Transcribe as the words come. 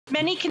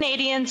Many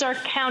Canadians are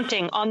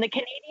counting on the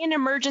Canadian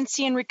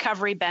Emergency and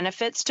Recovery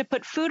Benefits to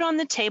put food on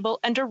the table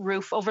and a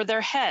roof over their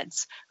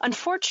heads.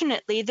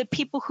 Unfortunately, the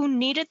people who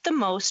need it the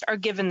most are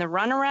given the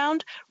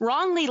runaround,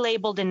 wrongly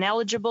labeled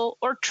ineligible,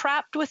 or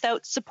trapped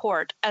without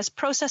support as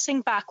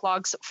processing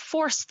backlogs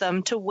force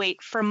them to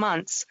wait for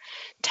months.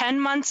 10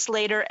 months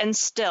later, and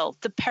still,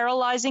 the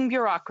paralyzing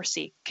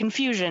bureaucracy,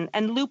 confusion,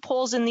 and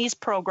loopholes in these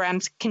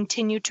programs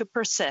continue to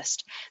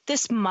persist.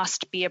 This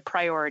must be a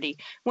priority.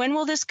 When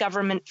will this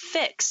government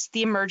fix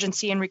the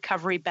Emergency and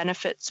Recovery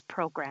Benefits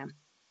Program?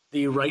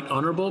 The Right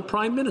Honourable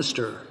Prime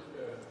Minister.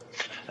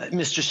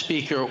 Mr.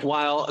 Speaker,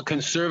 while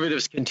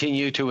Conservatives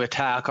continue to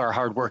attack our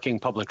hardworking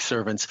public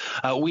servants,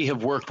 we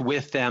have worked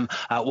with them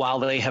while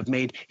they have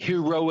made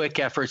heroic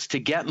efforts to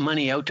get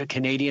money out to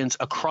Canadians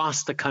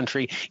across the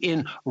country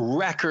in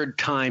record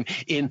time,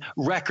 in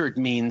record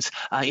means,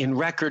 in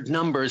record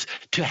numbers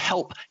to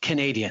help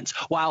Canadians.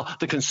 While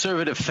the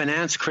Conservative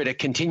finance critic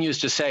continues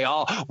to say,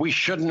 oh, we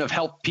shouldn't have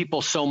helped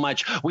people so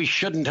much, we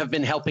shouldn't have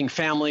been helping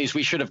families,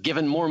 we should have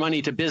given more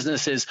money to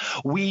businesses,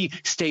 we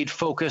stayed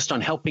focused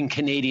on helping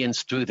Canadians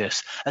through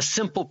this. A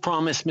simple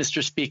promise,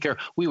 Mr. Speaker,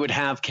 we would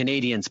have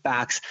Canadians'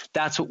 backs.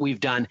 That's what we've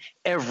done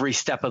every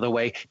step of the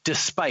way,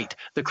 despite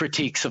the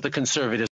critiques of the Conservatives.